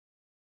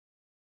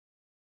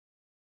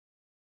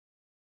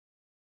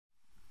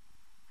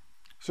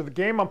So the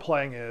game I'm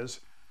playing is,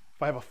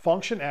 if I have a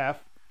function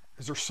f,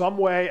 is there some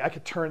way I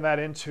could turn that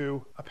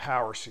into a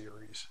power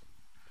series?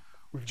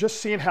 We've just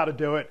seen how to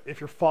do it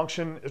if your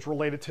function is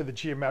related to the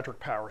geometric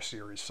power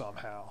series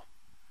somehow.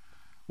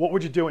 What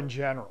would you do in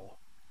general?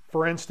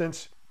 For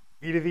instance,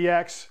 e to the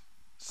x,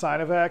 sine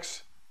of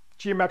x,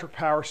 geometric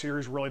power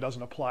series really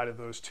doesn't apply to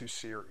those two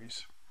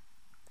series.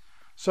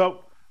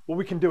 So what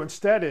we can do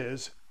instead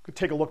is, we could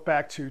take a look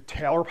back to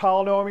Taylor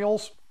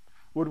polynomials.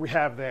 What do we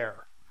have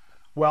there?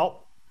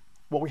 Well,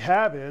 what we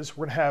have is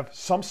we're going to have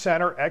some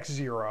center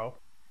x0,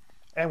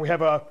 and we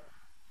have a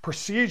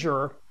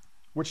procedure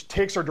which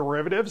takes our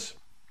derivatives.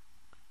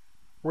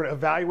 We're going to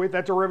evaluate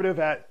that derivative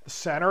at the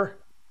center,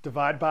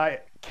 divide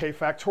by k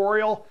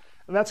factorial,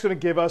 and that's going to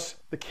give us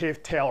the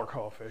kth Taylor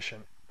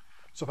coefficient.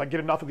 So if I get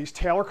enough of these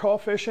Taylor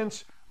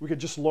coefficients, we could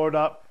just load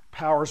up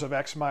powers of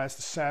x minus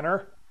the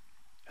center,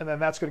 and then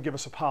that's going to give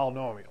us a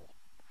polynomial.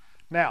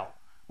 Now,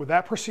 with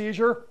that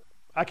procedure,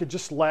 I could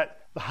just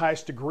let the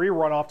highest degree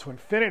run off to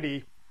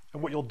infinity,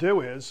 and what you'll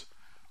do is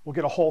we'll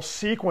get a whole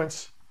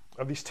sequence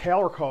of these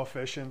Taylor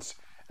coefficients,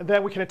 and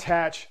then we can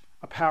attach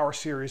a power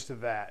series to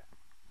that.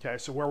 Okay,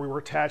 so where we were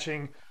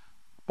attaching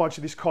a bunch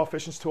of these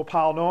coefficients to a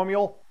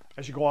polynomial,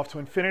 as you go off to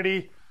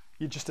infinity,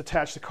 you just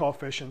attach the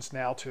coefficients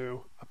now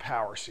to a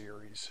power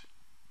series.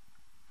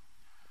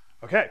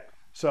 Okay,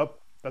 so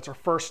that's our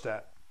first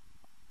step.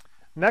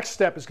 Next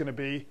step is going to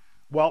be,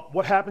 well,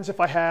 what happens if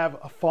I have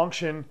a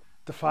function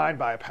defined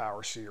by a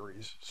power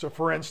series? So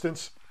for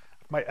instance,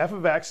 my f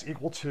of x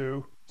equal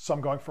to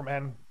sum going from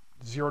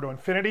n0 to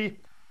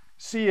infinity,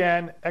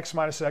 cn x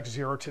minus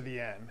x0 to the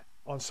n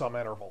on some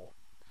interval.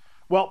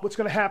 Well, what's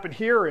going to happen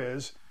here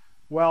is,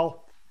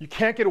 well, you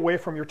can't get away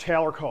from your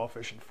Taylor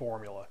coefficient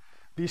formula.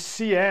 These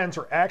cn's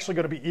are actually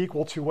going to be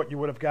equal to what you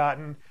would have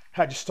gotten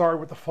had you started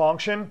with the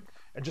function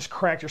and just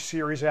cranked your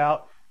series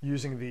out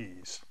using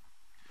these.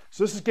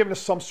 So this is giving us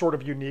some sort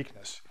of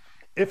uniqueness.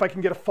 If I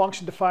can get a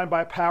function defined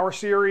by a power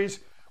series,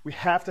 we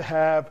have to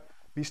have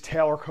these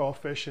Taylor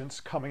coefficients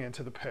coming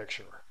into the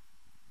picture.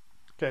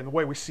 Okay, and the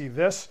way we see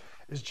this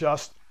is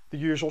just the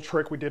usual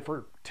trick we did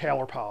for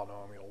Taylor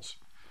polynomials.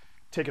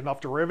 Take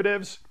enough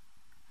derivatives,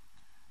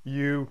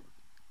 you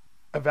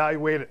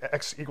evaluate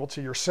x equal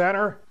to your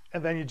center,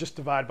 and then you just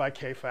divide by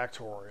k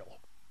factorial.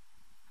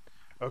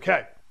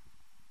 Okay,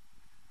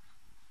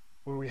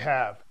 what do we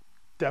have?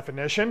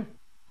 Definition.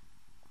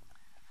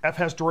 F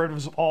has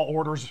derivatives of all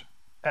orders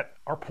at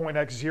our point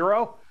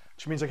x0,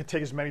 which means I can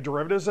take as many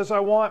derivatives as I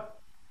want.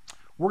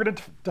 We're going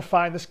to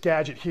define this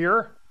gadget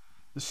here,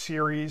 the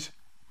series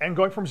n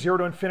going from 0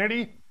 to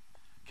infinity.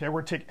 Okay,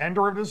 we're going to take n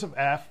derivatives of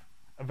f,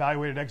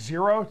 evaluate at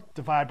x0,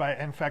 divide by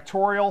n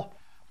factorial,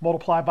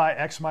 multiply by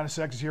x minus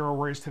x0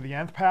 raised to the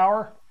nth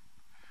power.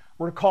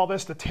 We're going to call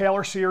this the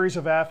Taylor series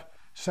of f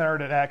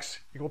centered at x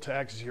equal to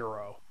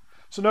x0.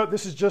 So note,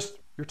 this is just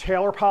your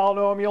Taylor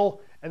polynomial,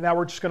 and now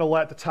we're just going to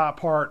let the top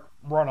part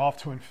run off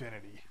to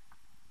infinity.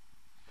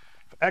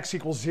 If x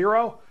equals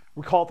 0,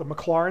 we call it the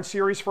Maclaurin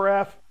series for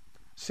f.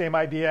 Same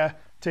idea,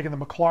 taking the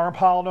Maclaurin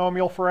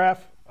polynomial for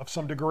f of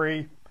some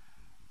degree,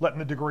 letting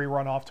the degree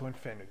run off to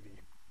infinity.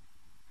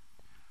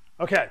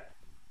 Okay,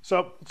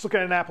 so let's look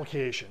at an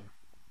application.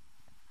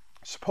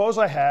 Suppose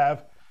I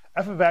have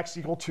f of x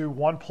equal to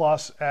 1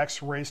 plus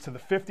x raised to the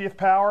 50th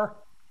power.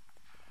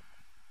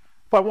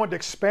 If I wanted to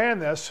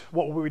expand this,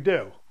 what would we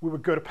do? We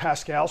would go to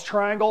Pascal's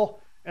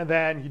triangle, and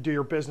then you do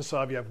your business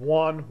of, you have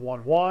 1,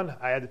 1, 1.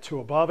 I add the 2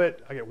 above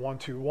it. I get 1,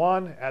 2,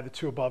 1. Add the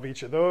 2 above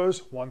each of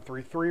those. 1,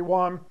 3, 3,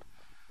 1.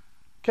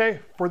 Okay,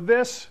 for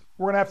this,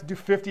 we're going to have to do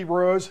 50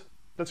 rows.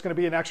 That's going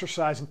to be an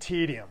exercise in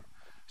tedium.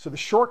 So the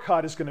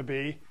shortcut is going to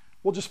be,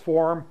 we'll just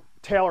form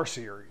Taylor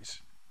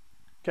series.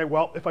 Okay,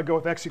 well, if I go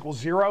with x equals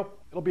 0,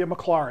 it'll be a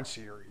Maclaurin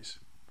series.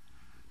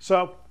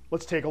 So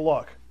let's take a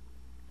look.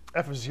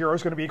 F of 0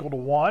 is going to be equal to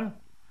 1.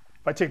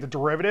 If I take the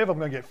derivative, I'm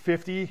going to get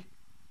 50,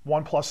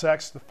 1 plus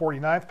x to the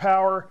 49th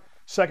power.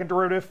 Second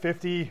derivative,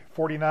 50,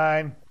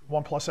 49,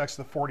 1 plus x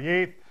to the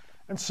 48th,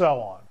 and so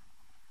on.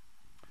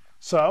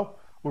 So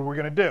what are we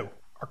going to do?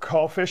 Our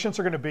coefficients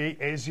are going to be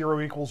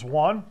a0 equals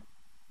 1.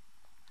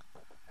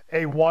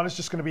 a1 is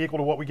just going to be equal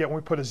to what we get when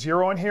we put a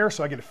 0 in here,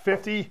 so I get a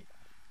 50.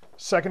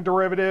 Second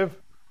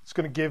derivative, it's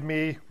going to give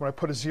me, when I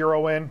put a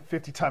 0 in,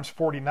 50 times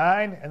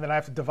 49, and then I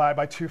have to divide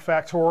by 2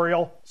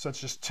 factorial, so it's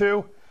just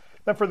 2.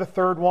 Then for the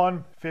third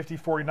one, 50,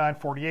 49,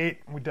 48,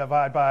 and we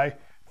divide by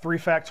 3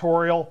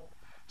 factorial,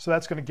 so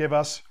that's going to give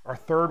us our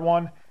third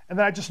one. And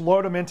then I just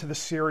load them into the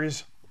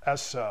series as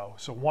so.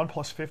 So 1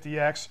 plus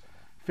 50x,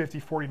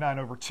 50, 49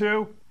 over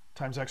 2,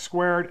 times x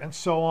squared, and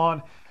so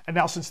on. And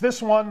now since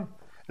this one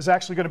is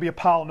actually going to be a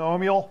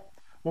polynomial,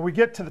 when we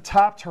get to the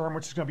top term,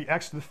 which is going to be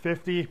x to the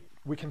 50,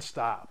 we can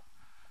stop.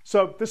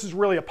 So this is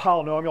really a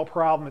polynomial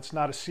problem. It's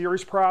not a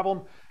series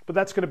problem, but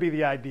that's going to be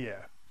the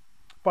idea.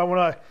 If I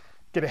want to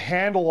get a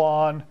handle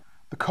on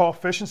the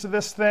coefficients of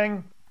this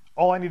thing,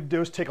 all I need to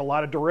do is take a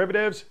lot of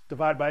derivatives,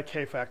 divide by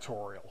k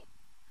factorial.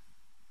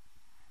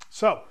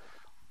 So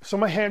if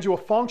someone hands you a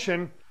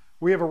function,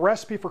 we have a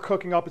recipe for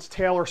cooking up its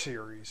Taylor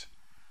series.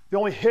 The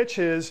only hitch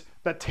is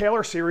that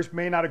Taylor series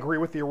may not agree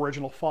with the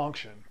original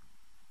function.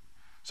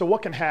 So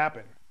what can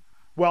happen?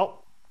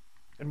 Well,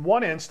 in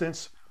one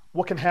instance,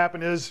 what can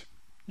happen is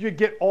you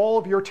get all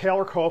of your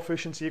Taylor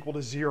coefficients equal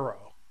to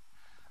 0.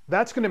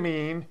 That's going to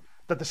mean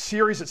that the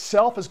series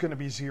itself is going to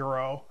be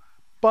 0,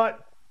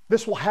 but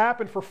this will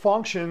happen for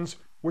functions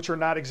which are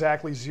not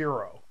exactly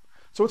 0.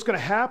 So what's going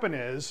to happen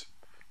is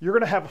you're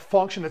going to have a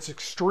function that's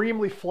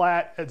extremely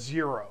flat at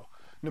 0.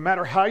 No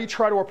matter how you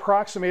try to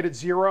approximate at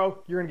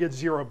 0, you're going to get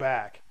 0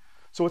 back.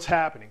 So what's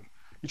happening?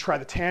 You try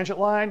the tangent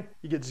line,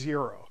 you get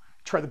 0.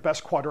 You try the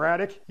best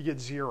quadratic, you get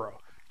 0.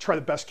 You try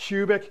the best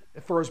cubic,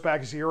 it throws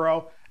back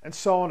 0, and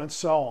so on and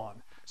so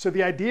on. So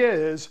the idea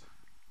is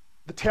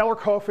the Taylor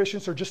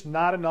coefficients are just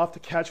not enough to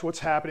catch what's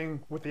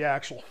happening with the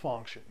actual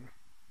function.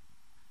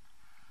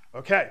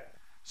 Okay,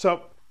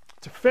 so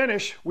to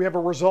finish, we have a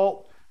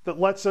result that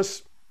lets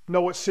us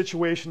know what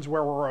situations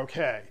where we're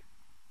okay.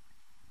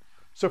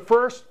 So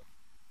first,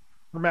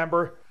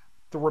 remember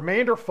the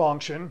remainder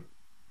function.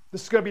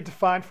 This is going to be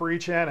defined for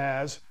each n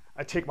as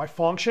I take my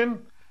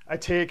function, I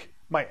take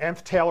my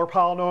nth Taylor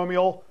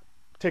polynomial,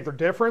 take their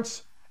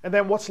difference, and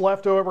then what's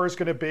left over is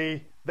going to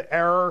be the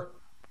error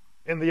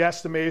in the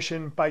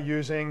estimation by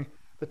using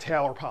the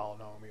Taylor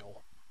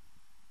polynomial.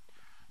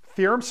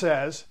 Theorem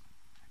says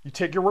you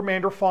take your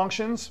remainder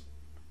functions,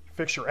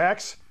 fix your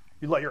x,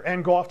 you let your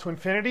n go off to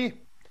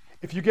infinity.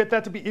 If you get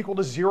that to be equal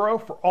to 0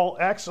 for all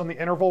x on the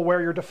interval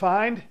where you're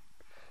defined,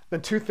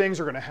 then two things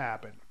are going to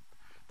happen.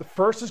 The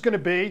first is going to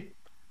be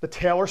the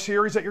Taylor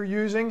series that you're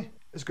using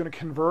is going to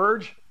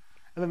converge,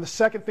 and then the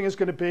second thing is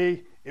going to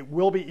be it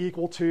will be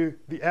equal to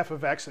the f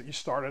of x that you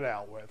started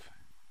out with.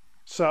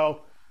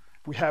 So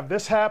if we have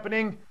this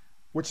happening,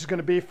 which is going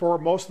to be for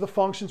most of the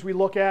functions we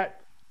look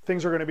at,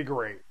 things are going to be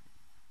great.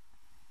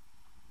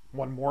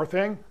 One more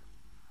thing,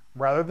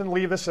 rather than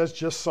leave this as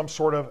just some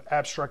sort of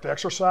abstract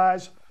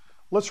exercise,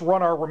 let's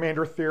run our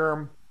remainder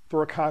theorem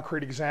through a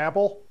concrete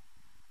example.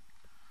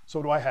 So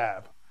what do I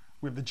have?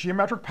 We have the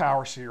geometric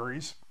power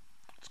series.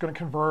 It's going to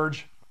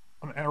converge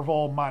on an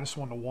interval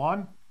 -1 to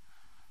 1.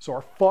 So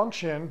our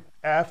function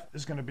f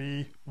is going to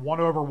be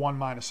 1 over 1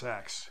 minus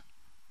x.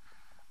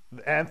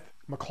 The nth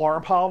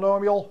Maclaurin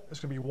polynomial is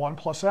going to be 1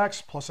 plus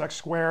x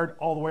squared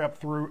all the way up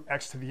through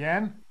x to the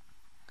n.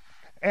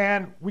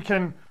 And we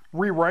can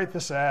rewrite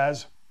this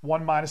as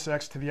 1 minus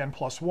x to the n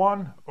plus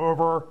 1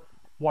 over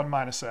 1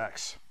 minus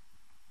x.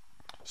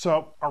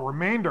 So our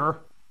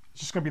remainder is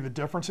just going to be the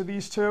difference of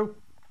these two.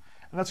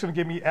 And that's going to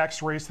give me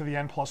x raised to the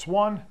n plus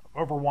 1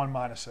 over 1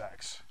 minus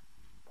x.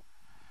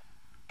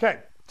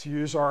 Okay, to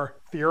use our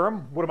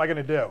theorem, what am I going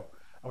to do?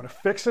 I'm going to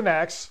fix an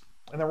x,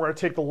 and then we're going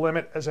to take the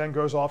limit as n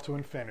goes off to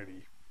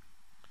infinity.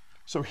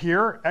 So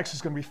here, x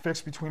is going to be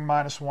fixed between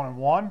 -1 and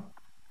 1.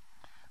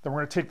 Then we're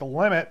going to take the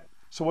limit,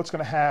 so what's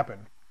going to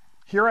happen?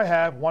 Here I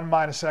have 1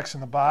 minus x in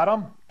the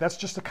bottom. That's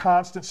just a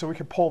constant, so we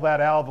can pull that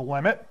out of the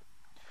limit.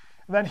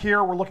 And then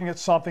here we're looking at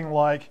something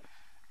like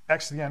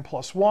x to the n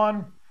plus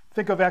 1.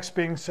 Think of x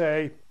being,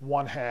 say,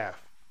 1/2.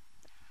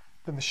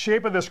 Then the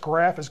shape of this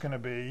graph is going to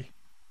be,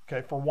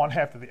 okay, for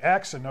 1/2 to the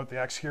x, and note the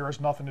x here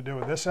has nothing to do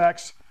with this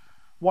x.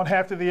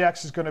 1/2 to the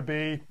x is going to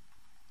be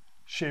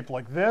shaped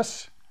like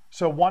this.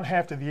 So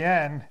 1/2 to the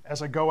n,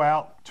 as I go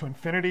out to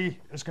infinity,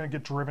 is going to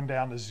get driven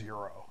down to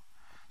 0.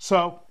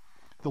 So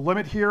the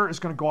limit here is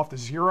going to go off to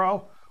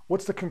 0.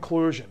 What's the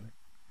conclusion?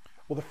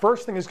 Well, the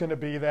first thing is going to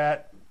be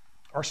that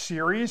our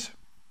series,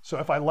 so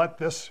if I let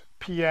this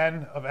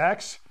Pn of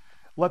x,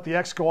 let the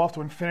x go off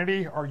to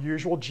infinity, our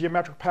usual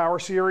geometric power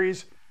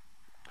series,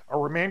 our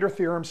remainder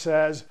theorem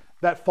says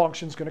that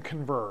function is going to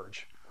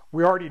converge.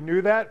 We already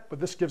knew that, but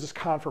this gives us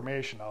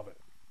confirmation of it.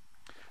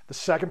 The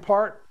second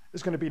part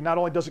is going to be not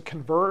only does it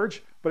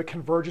converge, but it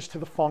converges to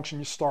the function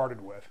you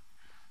started with.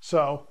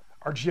 So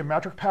our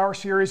geometric power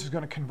series is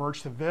going to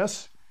converge to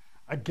this.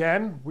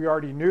 Again, we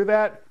already knew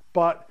that,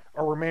 but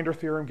our remainder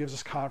theorem gives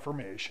us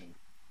confirmation.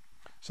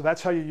 So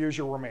that's how you use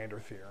your remainder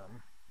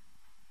theorem.